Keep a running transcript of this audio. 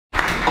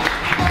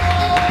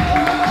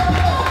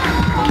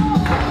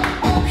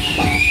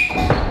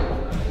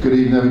Good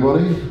evening,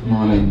 everybody.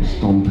 My name's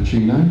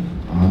Piccinno.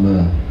 I'm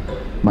a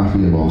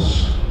mafia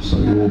boss, so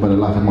you all better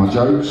laugh at my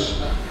jokes.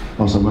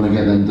 Also, I'm going to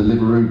get them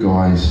Deliveroo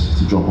guys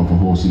to drop off a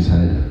horse's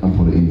head and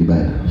put it in your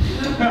bed.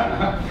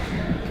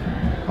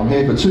 I'm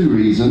here for two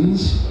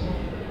reasons.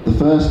 The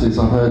first is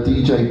I've heard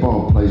DJ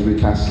Bob plays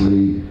Rick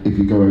Astley if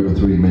you go over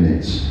 3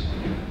 minutes.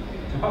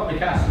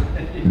 Rick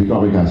Astley. You've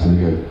got Rick Astley,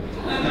 good.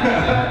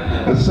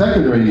 The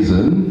second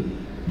reason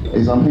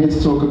is I'm here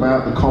to talk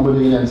about the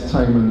comedy and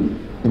entertainment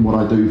in what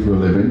I do for a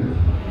living.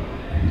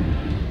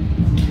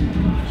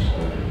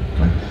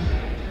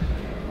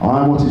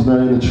 I'm what is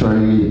known in the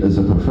trade as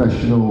a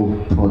professional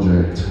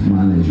project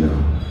manager.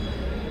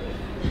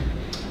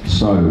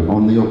 So,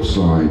 on the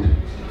upside,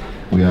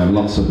 we earn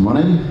lots of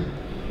money,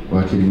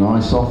 work in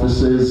nice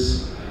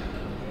offices,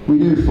 we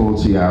do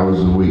 40 hours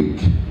a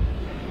week.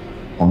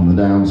 On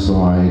the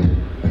downside,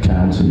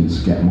 accountants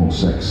get more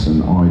sex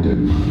than I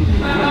do.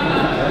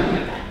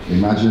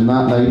 Imagine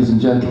that, ladies and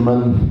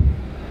gentlemen,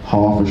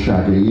 half a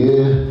shag a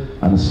year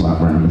and a slap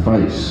round the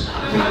face.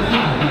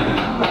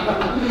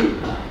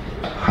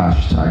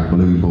 Hashtag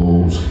blue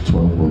balls,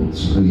 12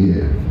 months a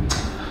year.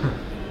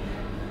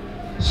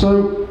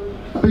 So,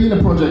 being a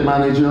project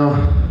manager,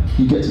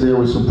 you get to deal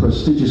with some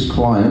prestigious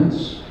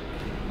clients.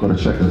 Got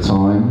to check the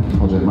time.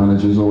 Project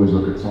managers always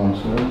look at time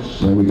scales.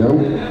 There we go.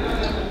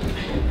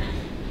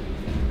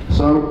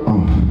 So,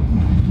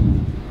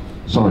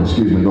 sorry,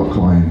 excuse me, got a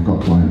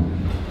client.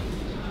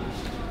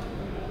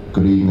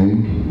 Good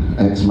evening,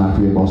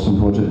 ex-mafia boss and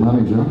project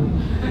manager.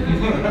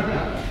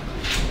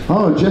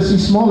 Oh, Jesse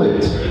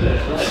Smollett.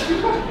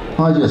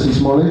 Hi, Jesse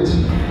Smollett.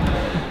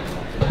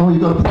 Oh, you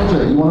got a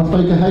project, you want to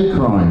fake a hate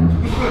crime?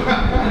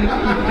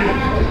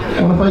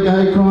 Want to fake a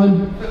hate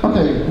crime?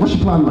 Okay, what's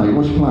your plan, mate?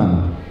 What's your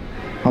plan?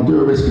 I'll do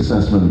a risk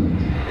assessment.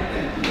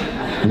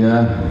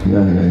 Yeah.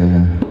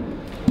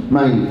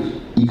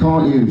 Mate, you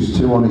can't use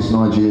two honest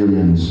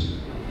Nigerians.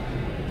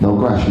 They'll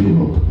grass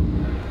you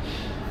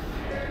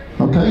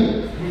up. Okay?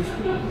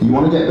 You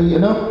want to get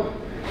beaten up?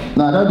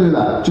 No, don't do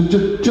that.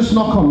 Just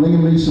knock on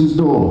Liam Neeson's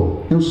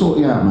door. He'll sort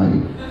you out,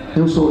 mate.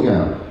 He'll sort you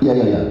out.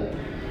 Yeah.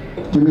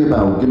 Give me a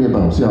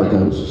bell. See how it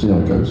goes.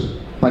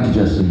 Thank you,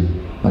 Jesse.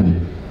 Thank you.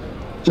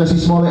 Jesse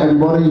Smollett,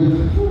 everybody.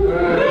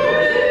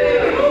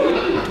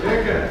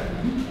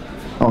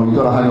 Oh, you've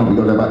got to hang on. You've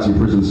got to go back to your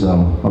prison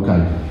cell.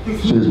 Okay.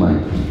 Cheers,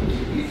 mate.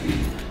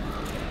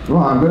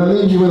 Right, I'm going to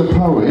leave you with a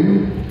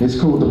poem. It's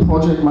called The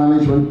Project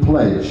Management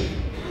Pledge.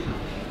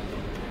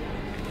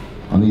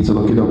 I need to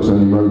look it up because I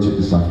only wrote it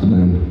this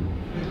afternoon.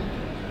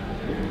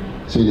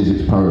 See,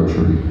 it's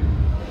poetry.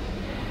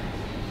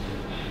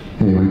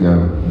 Here we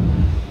go.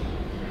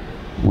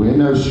 We're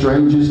no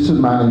strangers to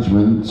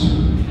management.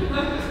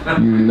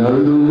 You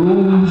know the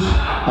rules,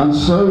 and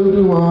so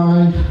do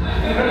I.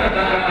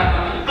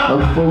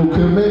 A full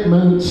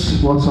commitment's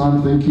what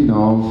I'm thinking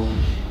of.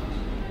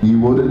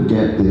 You wouldn't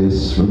get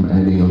this from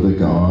any other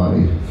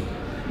guy.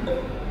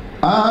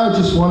 I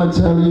just want to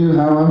tell you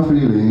how I'm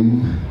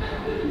feeling.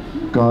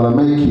 Gotta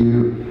make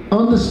you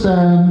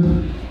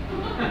understand.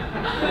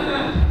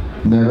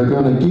 Never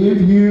gonna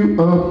give you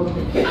up.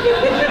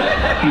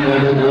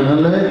 Never gonna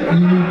let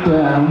you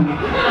down.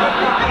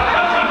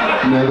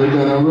 Never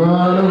gonna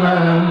run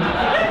around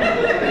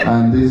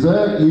and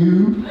desert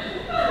you.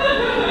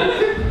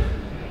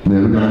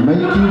 Never gonna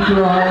make you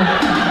cry.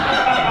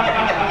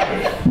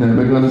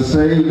 Never gonna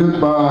say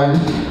goodbye.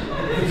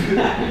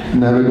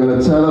 Never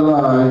gonna tell a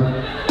lie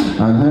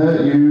and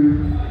hurt you.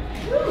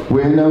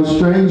 We're no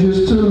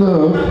strangers to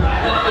love.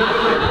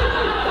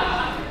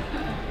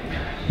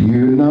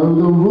 You know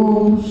the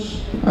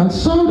rules, and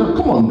so do...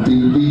 Come on,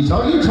 DB.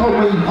 Oh, you told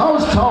me. I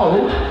was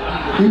told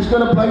he was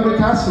going to play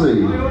Rick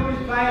Astley.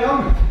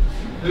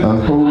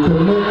 A full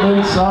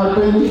commitments I've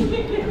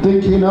been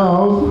thinking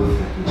of.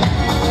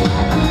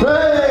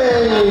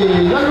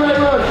 Hey! Thank you very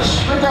much,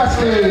 Rick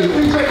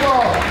Astley.